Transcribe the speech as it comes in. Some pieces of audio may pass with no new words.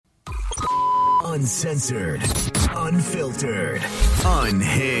Uncensored, unfiltered,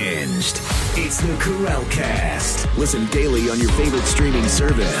 unhinged. It's the Karel Cast. Listen daily on your favorite streaming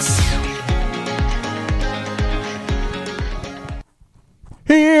service.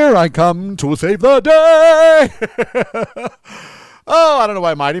 Here I come to save the day. Oh, I don't know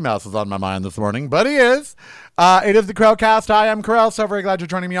why Mighty Mouse is on my mind this morning, but he is. It is the Karel Cast. I am Karel. So very glad you're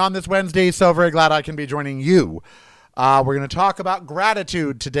joining me on this Wednesday. So very glad I can be joining you. We're going to talk about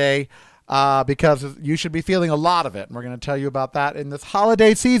gratitude today because you should be feeling a lot of it. And we're going to tell you about that in this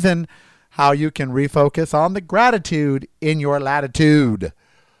holiday season, how you can refocus on the gratitude in your latitude.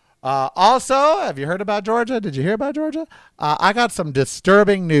 Also, have you heard about Georgia? Did you hear about Georgia? I got some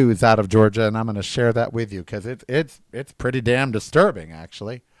disturbing news out of Georgia, and I'm going to share that with you because it's pretty damn disturbing,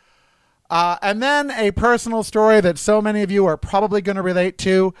 actually. And then a personal story that so many of you are probably going to relate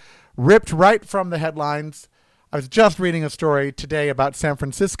to, ripped right from the headlines. I was just reading a story today about San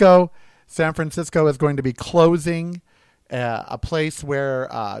Francisco. San Francisco is going to be closing a place where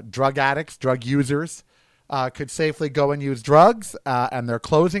drug addicts, drug users, could safely go and use drugs, and they're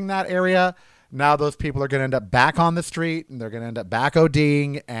closing that area. Now those people are going to end up back on the street, and they're going to end up back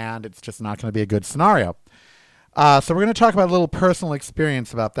ODing, and it's just not going to be a good scenario. So we're going to talk about a little personal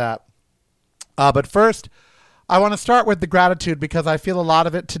experience about that. But first, I want to start with the gratitude because I feel a lot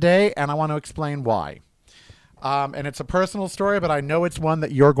of it today, and I want to explain why. And it's a personal story, but I know it's one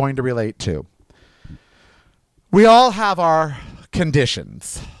that you're going to relate to. We all have our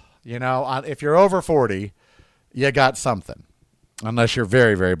conditions. You know, if you're over 40, you got something, unless you're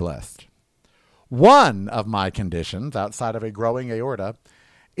very, very blessed. One of my conditions, outside of a growing aorta,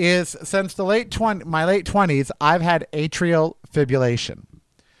 is since my late 20s, I've had atrial fibrillation.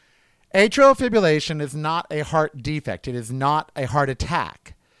 Atrial fibrillation is not a heart defect. It is not a heart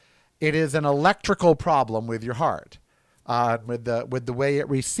attack. It is an electrical problem with your heart, with the way it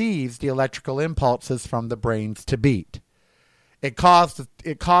receives the electrical impulses from the brains to beat. It causes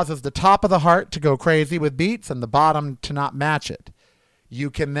the top of the heart to go crazy with beats and the bottom to not match it.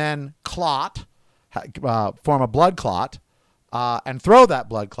 You can then clot, form a blood clot, and throw that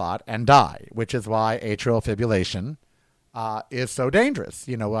blood clot and die, which is why atrial fibrillation is so dangerous.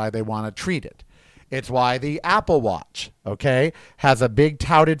 You know why they want to treat it. It's why the Apple Watch, has a big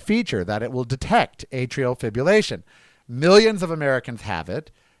touted feature that it will detect atrial fibrillation. Millions of Americans have it.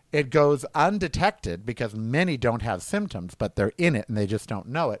 It goes undetected because many don't have symptoms, but they're in it and they just don't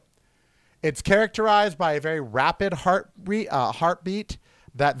know it. It's characterized by a very rapid heartbeat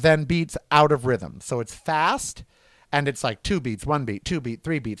that then beats out of rhythm. So it's fast, and it's like 2 beats, 1 beat, 2 beat,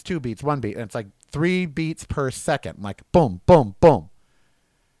 3 beats, 2 beats, 1 beat. And it's like 3 beats per second, like boom, boom, boom.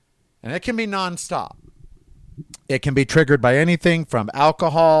 And it can be nonstop. It can be triggered by anything from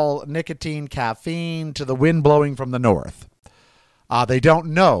alcohol, nicotine, caffeine, to the wind blowing from the north. They don't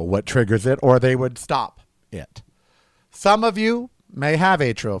know what triggers it, or they would stop it. Some of you may have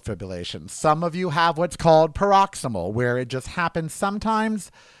atrial fibrillation. Some of you have what's called paroxysmal, where it just happens sometimes,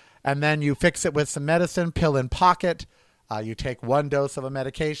 and then you fix it with some medicine, pill in pocket. You take 1 dose of a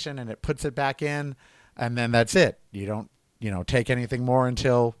medication, and it puts it back in, and then that's it. You don't, take anything more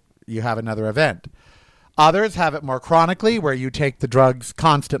until you have another event. Others have it more chronically, where you take the drugs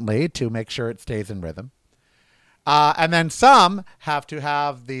constantly to make sure it stays in rhythm. And then some have to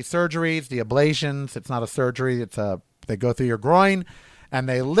have the surgeries, the ablations. It's not a surgery. They go through your groin, and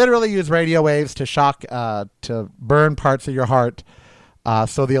they literally use radio waves to shock, to burn parts of your heart,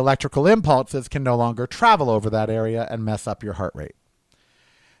 so the electrical impulses can no longer travel over that area and mess up your heart rate.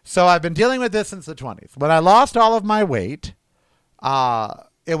 So I've been dealing with this since the 20s. When I lost all of my weight,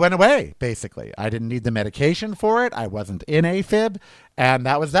 it went away, basically. I didn't need the medication for it. I wasn't in AFib, and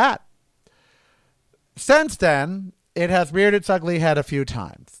that was that. Since then, it has reared its ugly head a few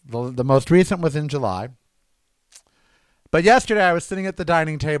times. The most recent was in July. But yesterday, I was sitting at the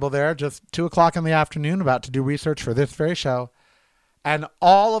dining table there, just 2 o'clock in the afternoon, about to do research for this very show. And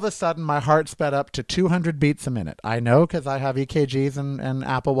all of a sudden, my heart sped up to 200 beats a minute. I know because I have EKGs and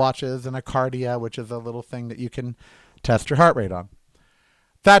Apple Watches and a Cardia, which is a little thing that you can test your heart rate on.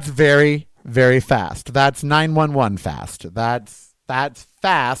 That's very, very fast. That's 911 fast. That's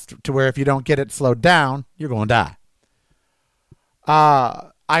fast to where if you don't get it slowed down, you're going to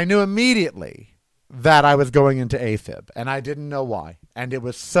die. I knew immediately that I was going into AFib, and I didn't know why. And it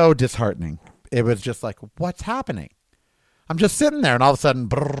was so disheartening. It was just like, what's happening? I'm just sitting there, and all of a sudden,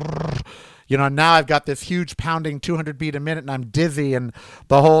 brrr, now I've got this huge pounding 200 beat a minute, and I'm dizzy and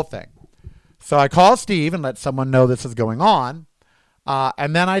the whole thing. So I call Steve and let someone know this is going on.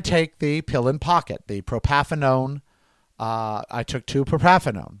 And then I take the pill in pocket, the propafenone. I took 2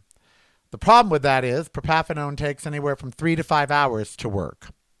 propafenone. The problem with that is propafenone takes anywhere from 3 to 5 hours to work.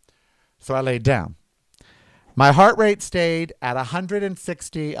 So I laid down. My heart rate stayed at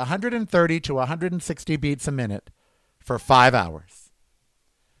 130 to 160 beats a minute for 5 hours.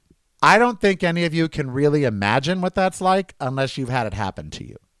 I don't think any of you can really imagine what that's like unless you've had it happen to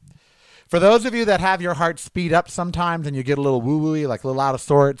you. For those of you that have your heart speed up sometimes and you get a little woo-woo-y, like a little out of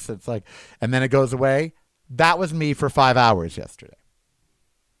sorts, it's like, and then it goes away. That was me for 5 hours yesterday.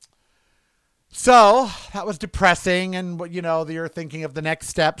 So that was depressing, and you're thinking of the next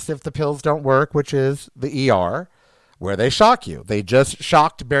steps if the pills don't work, which is the ER, where they shock you. They just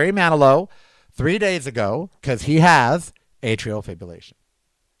shocked Barry Manilow 3 days ago because he has atrial fibrillation.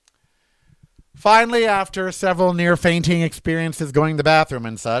 Finally, after several near fainting experiences going to the bathroom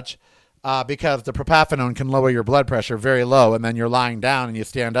and such, because the propafenone can lower your blood pressure very low, and then you're lying down and you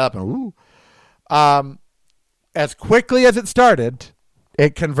stand up and as quickly as it started,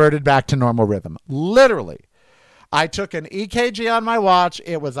 it converted back to normal rhythm. Literally. I took an EKG on my watch.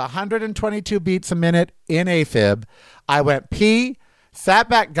 It was 122 beats a minute in AFib. I went pee, sat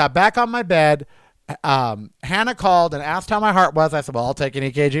back, got back on my bed. Hannah called and asked how my heart was. I said, well, I'll take an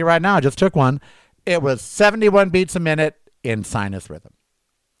EKG right now. I just took one. It was 71 beats a minute in sinus rhythm.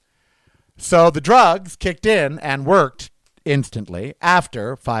 So the drugs kicked in and worked instantly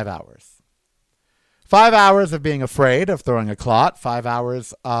after 5 hours. 5 hours of being afraid of throwing a clot, 5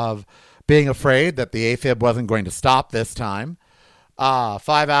 hours of being afraid that the AFib wasn't going to stop this time, 5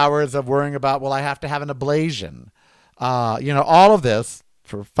 hours of worrying about, well, I have to have an ablation, all of this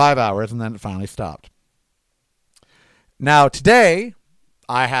for 5 hours, and then it finally stopped. Now, today,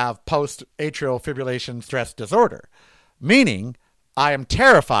 I have post-atrial fibrillation stress disorder, meaning I am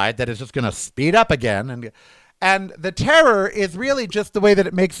terrified that it's just going to speed up again. And the terror is really just the way that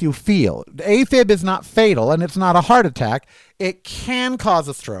it makes you feel. AFib is not fatal, and it's not a heart attack. It can cause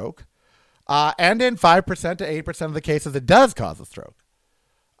a stroke, and in 5% to 8% of the cases, it does cause a stroke.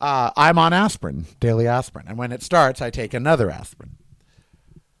 I'm on aspirin, daily aspirin, and when it starts, I take another aspirin.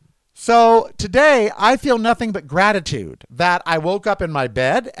 So today, I feel nothing but gratitude that I woke up in my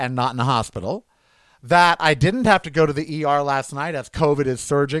bed and not in the hospital, that I didn't have to go to the ER last night as COVID is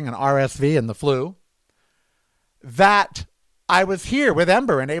surging and RSV and the flu, that I was here with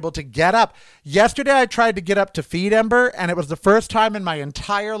Ember and able to get up. Yesterday, I tried to get up to feed Ember, and it was the first time in my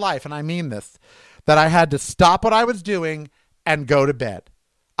entire life, and I mean this, that I had to stop what I was doing and go to bed.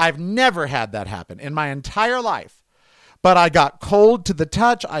 I've never had that happen in my entire life. But I got cold to the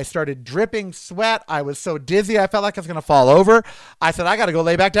touch. I started dripping sweat. I was so dizzy, I felt like I was going to fall over. I said, I got to go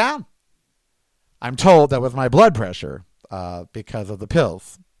lay back down. I'm told that was my blood pressure because of the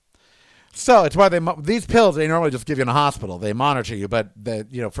pills. So it's why these pills, they normally just give you in a hospital. They monitor you, but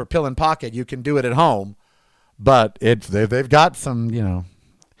for pill in pocket, you can do it at home. But they've got some.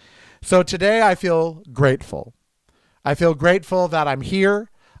 So today I feel grateful. I feel grateful that I'm here.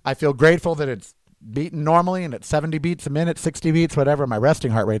 I feel grateful that it's beating normally and at 70 beats a minute, 60 beats, whatever. My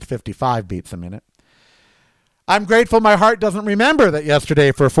resting heart rate's 55 beats a minute. I'm grateful my heart doesn't remember that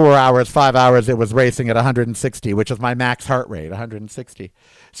yesterday for 4 hours, 5 hours, it was racing at 160, which is my max heart rate, 160.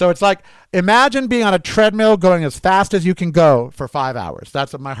 So it's like, imagine being on a treadmill going as fast as you can go for 5 hours.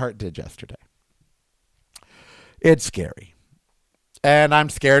 That's what my heart did yesterday. It's scary. And I'm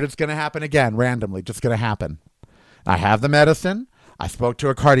scared it's going to happen again, randomly, just going to happen. I have the medicine. I spoke to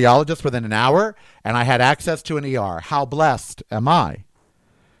a cardiologist within an hour, and I had access to an ER. How blessed am I?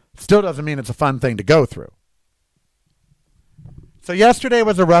 Still doesn't mean it's a fun thing to go through. So yesterday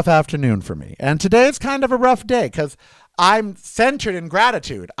was a rough afternoon for me. And today is kind of a rough day because I'm centered in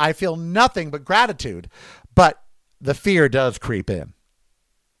gratitude. I feel nothing but gratitude. But the fear does creep in.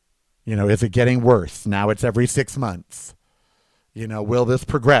 Is it getting worse? Now it's every 6 months. Will this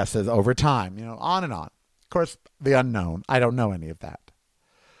progress over time? On and on. Of course, the unknown. I don't know any of that.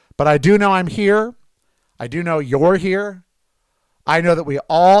 But I do know I'm here. I do know you're here. I know that we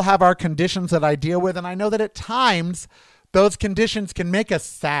all have our conditions that I deal with. And I know that at times those conditions can make us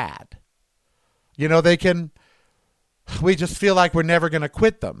sad. We just feel like we're never going to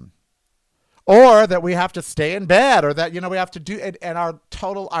quit them. Or that we have to stay in bed, or that, we have to do it, and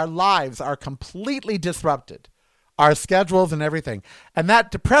our lives are completely disrupted. Our schedules and everything. And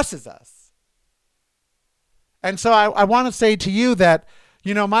that depresses us. And so I want to say to you that,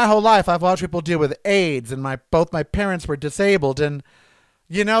 my whole life I've watched people deal with AIDS, and both my parents were disabled, and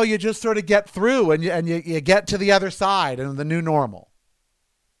you just sort of get through and you get to the other side and the new normal.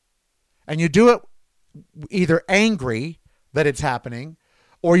 And you do it either angry that it's happening,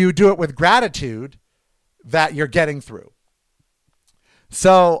 or you do it with gratitude that you're getting through.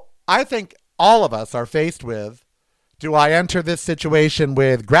 So I think all of us are faced with, do I enter this situation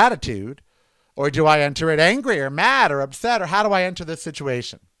with gratitude, or do I enter it angry or mad or upset, or how do I enter this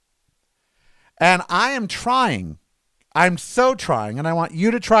situation? And I am trying. I'm so trying, and I want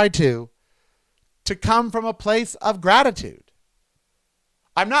you to try too, to come from a place of gratitude.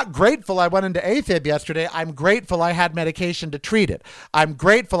 I'm not grateful I went into AFib yesterday. I'm grateful I had medication to treat it. I'm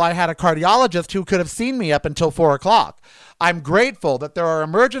grateful I had a cardiologist who could have seen me up until 4 o'clock. I'm grateful that there are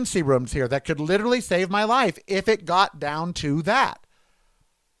emergency rooms here that could literally save my life if it got down to that.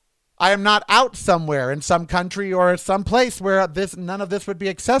 I am not out somewhere in some country or some place where none of this would be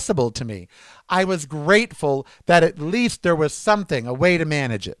accessible to me. I was grateful that at least there was something, a way to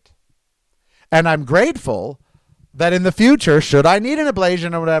manage it. And I'm grateful that in the future, should I need an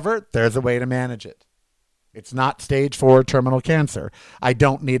ablation or whatever, there's a way to manage it. It's not stage 4 terminal cancer. I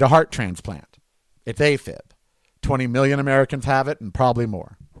don't need a heart transplant. It's AFib. 20 million Americans have it and probably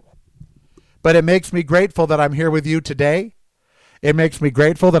more. But it makes me grateful that I'm here with you today. It makes me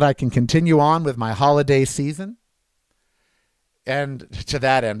grateful that I can continue on with my holiday season. And to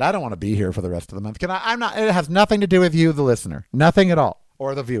that end, I don't want to be here for the rest of the month. It has nothing to do with you, the listener. Nothing at all.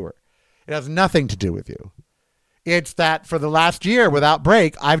 Or the viewer. It has nothing to do with you. It's that for the last year, without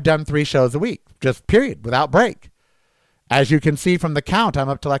break, I've done 3 shows a week. Just period, without break. As you can see from the count, I'm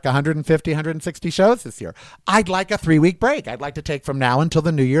up to like 150, 160 shows this year. I'd like a 3-week break. I'd like to take from now until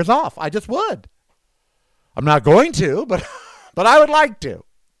the New Year's off. I just would. I'm not going to, but I would like to.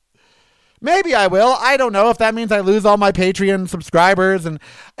 Maybe I will. I don't know if that means I lose all my Patreon subscribers. And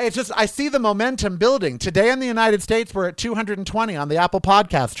it's just, I see the momentum building. Today in the United States, we're at 220 on the Apple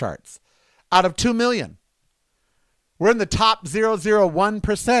Podcast charts out of 2 million. We're in the top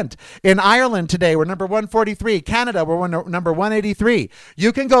 0.001%. In Ireland today, we're number 143. Canada, we're number 183.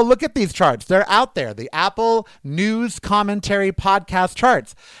 You can go look at these charts. They're out there, the Apple News Commentary Podcast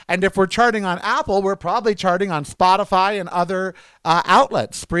charts. And if we're charting on Apple, we're probably charting on Spotify and other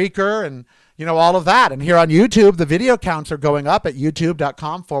outlets, Spreaker and all of that. And here on YouTube, the video counts are going up at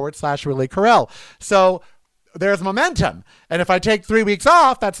youtube.com/Willie Carell. So there's momentum. And if I take 3 weeks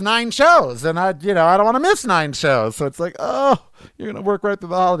off, that's 9 shows. And I don't want to miss 9 shows. So it's like, oh, you're going to work right through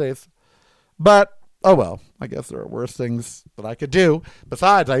the holidays. But, oh well, I guess there are worse things that I could do.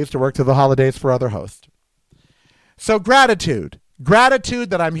 Besides, I used to work through the holidays for other hosts. So gratitude. Gratitude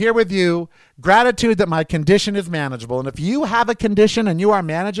that I'm here with you. Gratitude that my condition is manageable. And if you have a condition and you are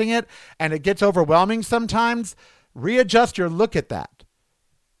managing it and it gets overwhelming sometimes, readjust your look at that.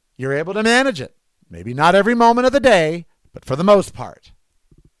 You're able to manage it. Maybe not every moment of the day, but for the most part.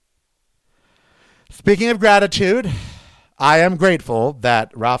 Speaking of gratitude, I am grateful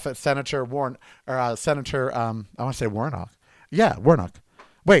that Senator Warnock. Yeah, Warnock.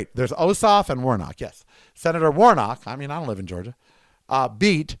 Wait, there's Ossoff and Warnock. Yes. Senator Warnock, I don't live in Georgia,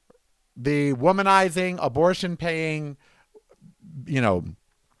 beat the womanizing, abortion-paying,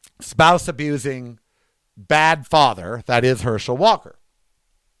 spouse-abusing, bad father that is Herschel Walker.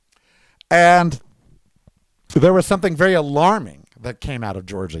 And there was something very alarming that came out of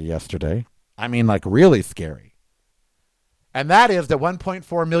Georgia yesterday. Really scary. And that is that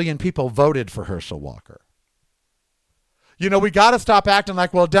 1.4 million people voted for Herschel Walker. We got to stop acting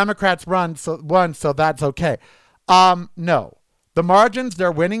like, well, Democrats won, so that's okay. No. The margins they're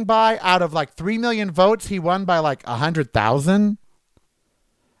winning by, out of 3 million votes, he won by 100,000.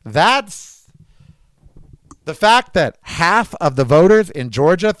 That's the fact that half of the voters in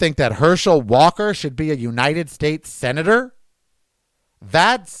Georgia think that Herschel Walker should be a United States senator.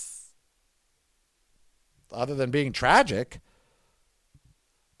 That's, other than being tragic,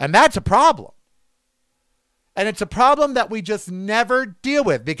 and that's a problem. And it's a problem that we just never deal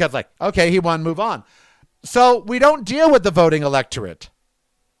with because okay, he won, move on. So we don't deal with the voting electorate.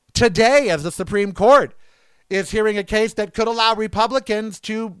 Today, as the Supreme Court is hearing a case that could allow Republicans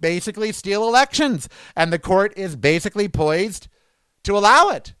to basically steal elections. And the court is basically poised to allow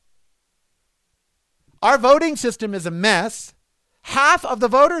it. Our voting system is a mess. Half of the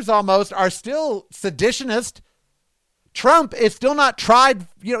voters almost are still seditionist. Trump is still not tried.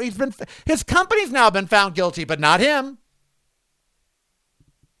 His company's now been found guilty, but not him.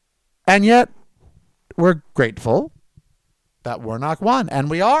 And yet we're grateful that Warnock won, and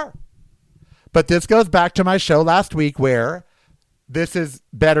we are. But this goes back to my show last week where this is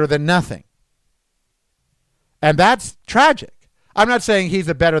better than nothing. And that's tragic. I'm not saying he's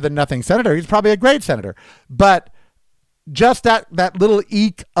a better than nothing senator. He's probably a great senator. But just that little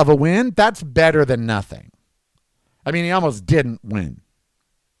eke of a win, that's better than nothing. He almost didn't win.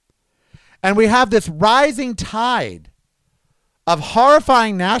 And we have this rising tide of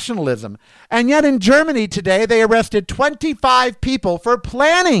horrifying nationalism. And yet in Germany today, they arrested 25 people for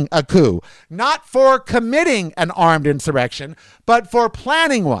planning a coup, not for committing an armed insurrection, but for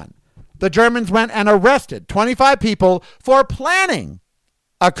planning one. The Germans went and arrested 25 people for planning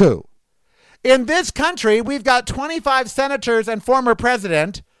a coup. In this country, we've got 25 senators and former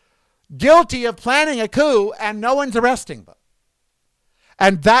president guilty of planning a coup, and no one's arresting them.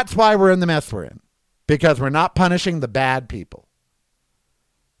 And that's why we're in the mess we're in, because we're not punishing the bad people.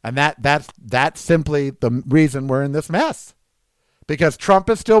 And that's simply the reason we're in this mess. Because Trump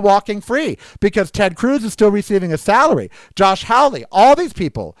is still walking free. Because Ted Cruz is still receiving a salary. Josh Hawley, all these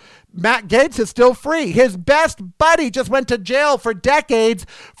people. Matt Gaetz is still free. His best buddy just went to jail for decades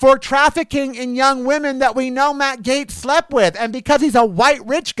for trafficking in young women that we know Matt Gaetz slept with. And because he's a white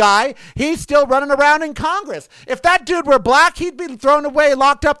rich guy, he's still running around in Congress. If that dude were black, he'd be thrown away,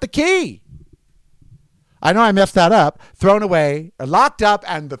 locked up the key. I know I messed that up. Thrown away, locked up,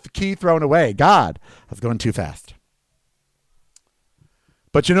 and the key thrown away. God, I was going too fast.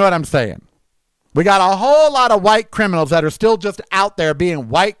 But you know what I'm saying? We got a whole lot of white criminals that are still just out there being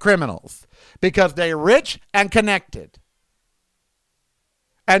white criminals because they're rich and connected.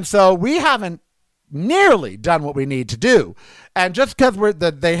 And so we haven't nearly done what we need to do. And just because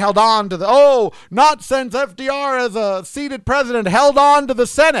they held on to not since FDR as a seated president held on to the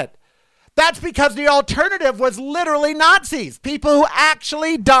Senate. That's because the alternative was literally Nazis, people who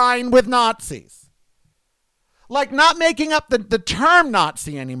actually dine with Nazis. Like not making up the term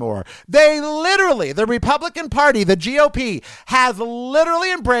Nazi anymore. They literally, the Republican Party, the GOP, has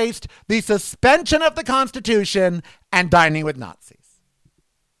literally embraced the suspension of the Constitution and dining with Nazis.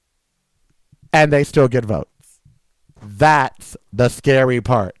 And they still get votes. That's the scary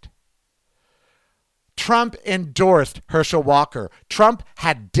part. Trump endorsed Herschel Walker. Trump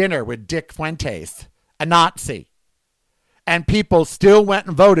had dinner with Dick Fuentes, a Nazi. And people still went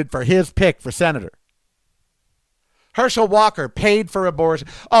and voted for his pick for senator. Herschel Walker paid for abortion.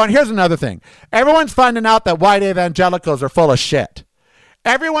 Oh, and here's another thing. Everyone's finding out that white evangelicals are full of shit.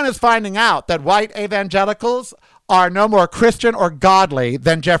 Everyone is finding out that white evangelicals are no more Christian or godly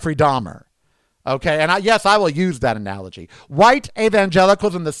than Jeffrey Dahmer. Okay, and yes, I will use that analogy. White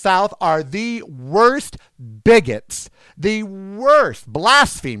evangelicals in the South are the worst bigots, the worst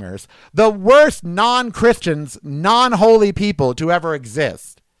blasphemers, the worst non-Christians, non-holy people to ever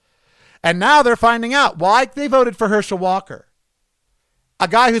exist. And now they're finding out why they voted for Herschel Walker, a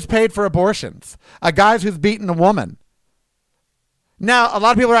guy who's paid for abortions, a guy who's beaten a woman. Now, a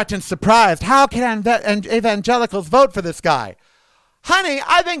lot of people are acting surprised. How can evangelicals vote for this guy? Honey,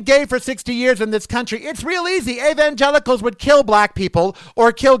 I've been gay for 60 years in this country. It's real easy. Evangelicals would kill black people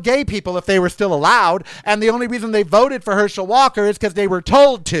or kill gay people if they were still allowed. And the only reason they voted for Herschel Walker is because they were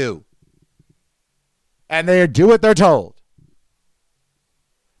told to. And they do what they're told.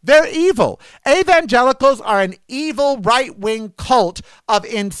 They're evil. Evangelicals are an evil right-wing cult of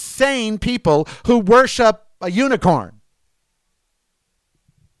insane people who worship a unicorn.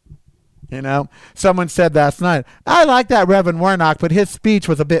 You know, someone said last night, I like that Reverend Warnock, but his speech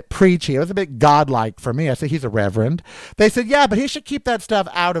was a bit preachy. It was a bit godlike for me. I said, he's a reverend. They said, yeah, but he should keep that stuff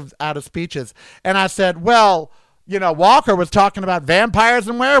out of speeches. And I said, well, you know, Walker was talking about vampires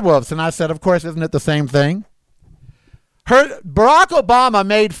and werewolves. And I said, of course, isn't it the same thing? Barack Obama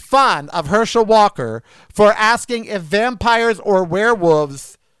made fun of Herschel Walker for asking if vampires or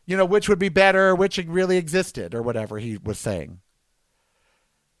werewolves, you know, which would be better, which really existed, or whatever he was saying.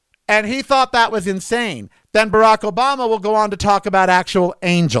 And he thought that was insane. Then Barack Obama will go on to talk about actual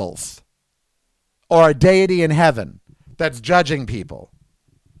angels or a deity in heaven that's judging people.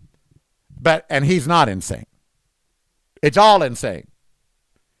 And he's not insane. It's all insane.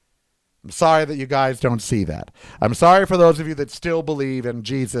 I'm sorry that you guys don't see that. I'm sorry for those of you that still believe in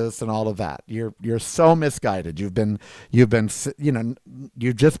Jesus and all of that. You're so misguided. You've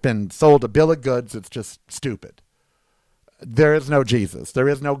just been sold a bill of goods. It's just stupid. There is no Jesus. There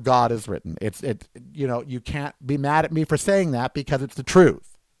is no God as written. You can't be mad at me for saying that because it's the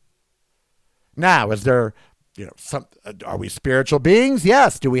truth. Now, is there, are we spiritual beings?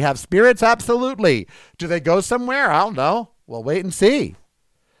 Yes. Do we have spirits? Absolutely. Do they go somewhere? I don't know. We'll wait and see.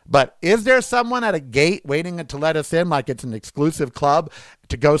 But is there someone at a gate waiting to let us in like it's an exclusive club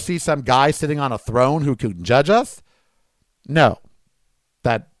to go see some guy sitting on a throne who can judge us? No.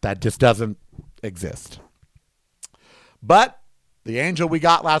 That just doesn't exist. But the angel we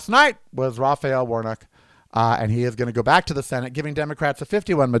got last night was Raphael Warnock, and he is going to go back to the Senate, giving Democrats a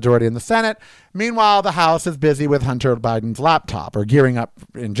 51 majority in the Senate. Meanwhile, the House is busy with Hunter Biden's laptop, or gearing up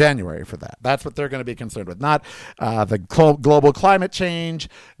in January for that. That's what they're going to be concerned with, not the global climate change,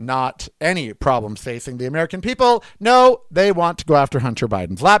 not any problems facing the American people. No, they want to go after Hunter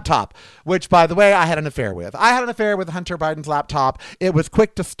Biden's laptop, which, by the way, I had an affair with. I had an affair with Hunter Biden's laptop. It was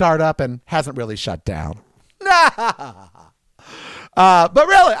quick to start up and hasn't really shut down. But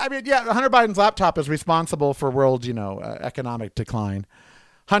really, Hunter Biden's laptop is responsible for world, economic decline.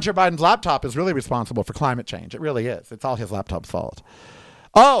 Hunter Biden's laptop is really responsible for climate change. It really is. It's all his laptop's fault.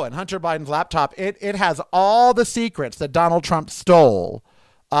 Oh, and Hunter Biden's laptop, it has all the secrets that Donald Trump stole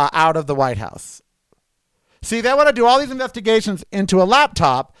out of the White House. See, they want to do all these investigations into a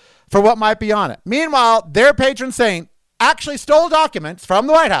laptop for what might be on it. Meanwhile, their patron saint actually stole documents from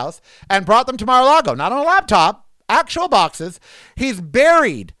the White House and brought them to Mar-a-Lago. Not on a laptop, actual boxes. He's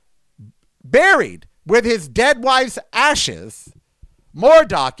buried with his dead wife's ashes, more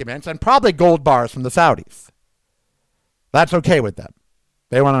documents, and probably gold bars from the Saudis. That's okay with them.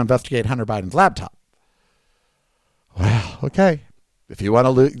 They want to investigate Hunter Biden's laptop. Well, okay. If you want to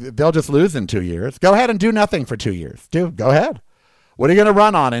lose, they'll just lose in 2 years. Go ahead and do nothing for 2 years. Go ahead. What are you going to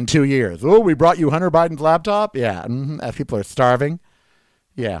run on in 2 years? Oh, we brought you Hunter Biden's laptop? Yeah. As people are starving.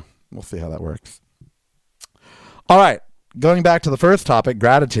 Yeah. We'll see how that works. All right. Going back to the first topic,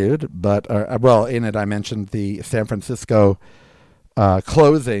 gratitude. But, in it I mentioned the San Francisco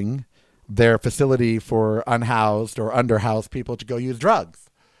closing their facility for unhoused or underhoused people to go use drugs.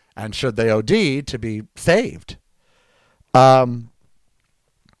 And should they OD, to be saved. And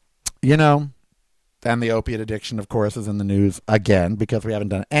the opiate addiction, of course, is in the news again because we haven't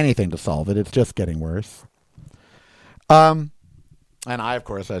done anything to solve it. It's just getting worse. And I, of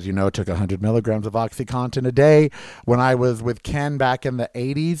course, as you know, took 100 milligrams of OxyContin a day. When I was with Ken back in the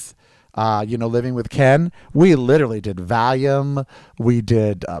 80s, living with Ken, we literally did Valium. We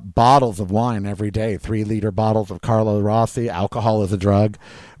did bottles of wine every day, 3-liter bottles of Carlo Rossi. Alcohol is a drug.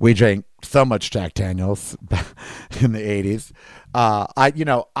 We drank so much Jack Daniels in the 80s.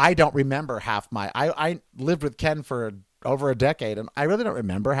 I don't remember half I lived with Ken for over a decade, and I really don't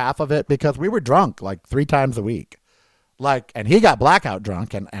remember half of it because we were drunk like 3 times a week. And he got blackout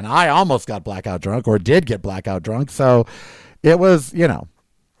drunk, and I almost got blackout drunk or did get blackout drunk. So it was, it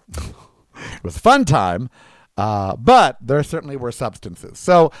was a fun time, but there certainly were substances.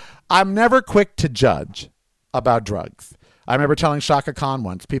 So I'm never quick to judge about drugs. I remember telling Shaka Khan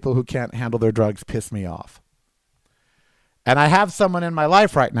once, people who can't handle their drugs piss me off. And I have someone in my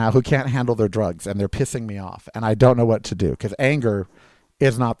life right now who can't handle their drugs, and they're pissing me off, and I don't know what to do because anger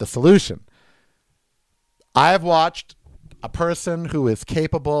is not the solution. I have watched a person who is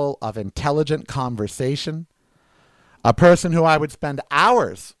capable of intelligent conversation, a person who I would spend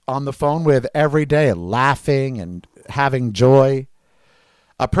hours on the phone with every day laughing and having joy,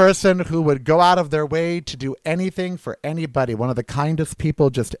 a person who would go out of their way to do anything for anybody, one of the kindest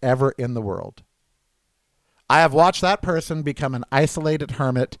people just ever in the world. I have watched that person become an isolated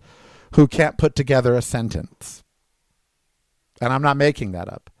hermit who can't put together a sentence. And I'm not making that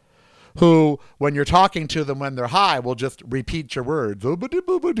up. Who, when you're talking to them when they're high, will just repeat your words.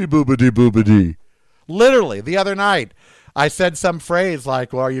 Boobity. Literally, the other night, I said some phrase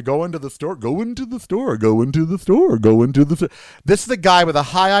like, well, are you going to the store? Go into the store, go into the store, go into the store. This is a guy with a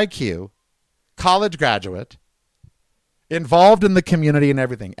high IQ, college graduate, involved in the community and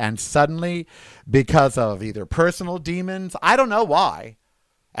everything. And suddenly, because of either personal demons, I don't know why.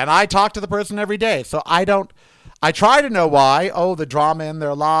 And I talk to the person every day. So I try to know why. Oh, the drama in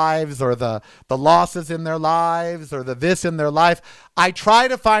their lives, or the losses in their lives, or the this in their life. I try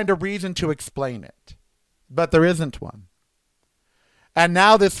to find a reason to explain it. But there isn't one. And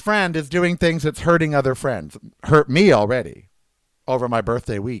now this friend is doing things that's hurting other friends. Hurt me already over my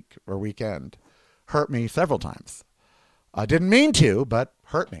birthday week or weekend. Hurt me several times. I didn't mean to, but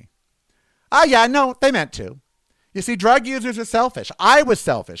hurt me. Oh, yeah, no, they meant to. You see, drug users are selfish. I was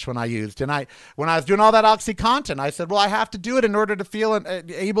selfish when I used, and when I was doing all that OxyContin, I said, well, I have to do it in order to feel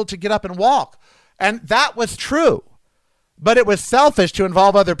able to get up and walk. And that was true, but it was selfish to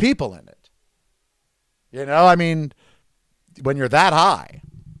involve other people in it. When you're that high.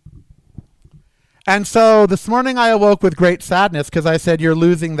 And so this morning I awoke with great sadness because I said, you're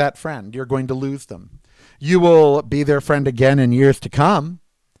losing that friend. You're going to lose them. You will be their friend again in years to come,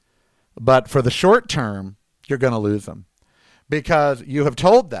 but for the short term, you're going to lose them because you have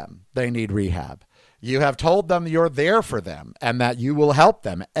told them they need rehab. You have told them you're there for them and that you will help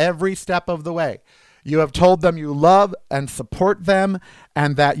them every step of the way. You have told them you love and support them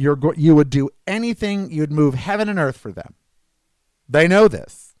and that you would do anything, you'd move heaven and earth for them. They know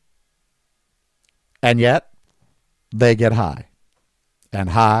this. And yet, they get high and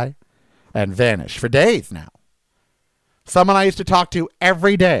vanish for days now. Someone I used to talk to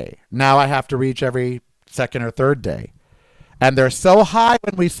every day, now I have to reach every second or third day. And they're so high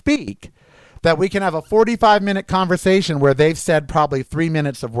when we speak that we can have a 45-minute conversation where they've said probably 3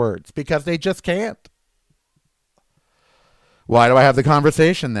 minutes of words because they just can't. Why do I have the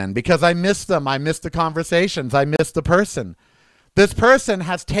conversation then? Because I miss them. I miss the conversations. I miss the person. This person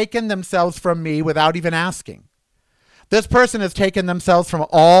has taken themselves from me without even asking. This person has taken themselves from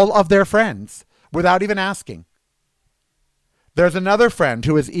all of their friends without even asking. There's another friend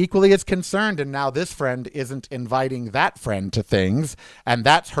who is equally as concerned, and now this friend isn't inviting that friend to things, and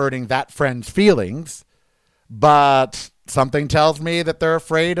that's hurting that friend's feelings. But something tells me that they're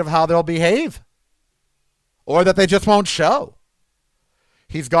afraid of how they'll behave, or that they just won't show.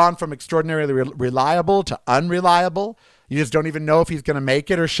 He's gone from extraordinarily reliable to unreliable. You just don't even know if he's going to make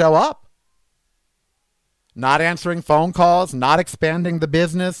it or show up. Not answering phone calls, not expanding the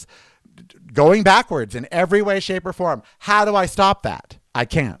business, going backwards in every way, shape, or form. How do I stop that? I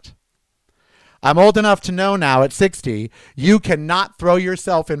can't. I'm old enough to know now at 60, you cannot throw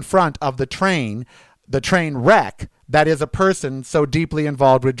yourself in front of the train wreck that is a person so deeply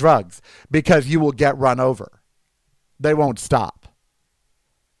involved with drugs, because you will get run over. They won't stop.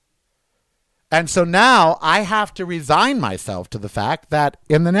 And so now I have to resign myself to the fact that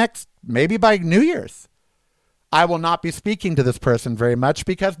in the next, maybe by New Year's, I will not be speaking to this person very much,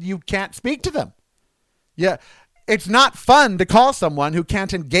 because you can't speak to them. Yeah, it's not fun to call someone who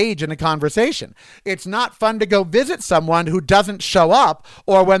can't engage in a conversation. It's not fun to go visit someone who doesn't show up,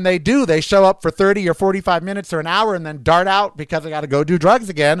 or when they do, they show up for 30 or 45 minutes or an hour and then dart out because they got to go do drugs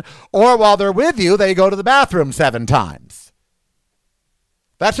again. Or while they're with you, they go to the bathroom 7 times.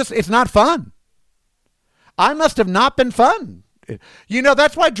 It's not fun. I must have not been fun. You know,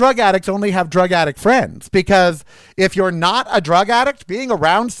 that's why drug addicts only have drug addict friends, because if you're not a drug addict, being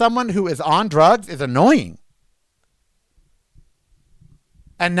around someone who is on drugs is annoying.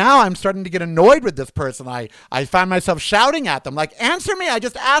 And now I'm starting to get annoyed with this person. I find myself shouting at them, like, answer me. I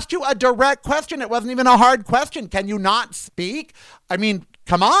just asked you a direct question. It wasn't even a hard question. Can you not speak? I mean,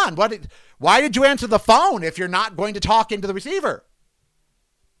 come on. Why did you answer the phone if you're not going to talk into the receiver?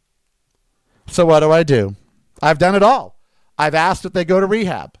 So what do? I've done it all. I've asked if they go to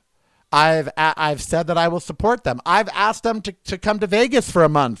rehab. I've said that I will support them. I've asked them to come to Vegas for a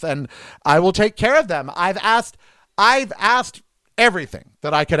month, and I will take care of them. I've asked everything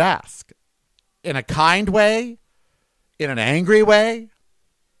that I could ask, in a kind way, in an angry way,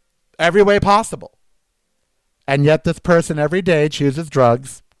 every way possible. And yet this person every day chooses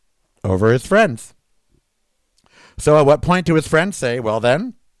drugs over his friends. So at what point do his friends say, well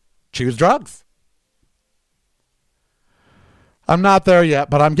then, choose drugs? I'm not there yet,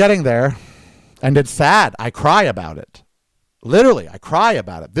 but I'm getting there. And it's sad. I cry about it. Literally, I cry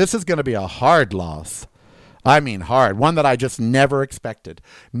about it. This is going to be a hard loss. I mean hard. One that I just never expected.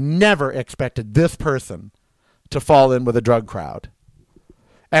 Never expected this person to fall in with a drug crowd.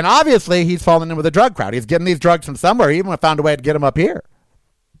 And obviously, he's fallen in with a drug crowd. He's getting these drugs from somewhere. He even found a way to get them up here.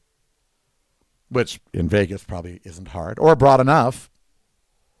 Which in Vegas probably isn't hard or broad enough.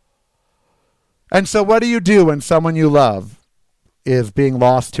 And so what do you do when someone you love is being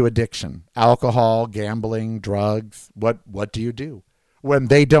lost to addiction? Alcohol, gambling, drugs. What do you do when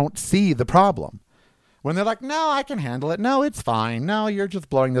they don't see the problem? When they're like, no, I can handle it. No, it's fine. No, you're just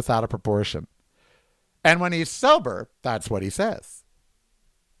blowing this out of proportion. And when he's sober, that's what he says.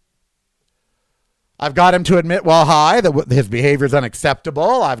 I've got him to admit while high that his behavior is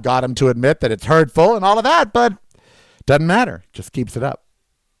unacceptable. I've got him to admit that it's hurtful and all of that, but doesn't matter. Just keeps it up.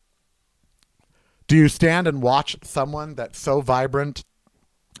 Do you stand and watch someone that's so vibrant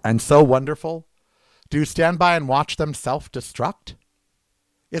and so wonderful? Do you stand by and watch them self-destruct?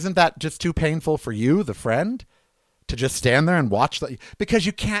 Isn't that just too painful for you, the friend, to just stand there and watch them? Because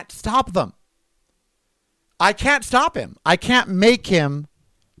you can't stop them. I can't stop him. I can't make him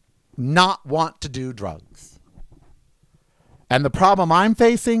not want to do drugs. And the problem I'm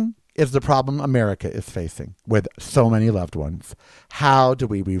facing is the problem America is facing with so many loved ones. How do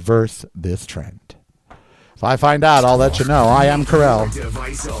we reverse this trend? If I find out, I'll let you know. I am Karel.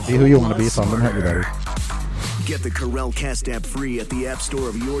 Be who you want to be, so I'm going to hurt you better. Get the Karel Cast app free at the App Store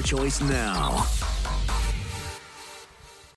of your choice now.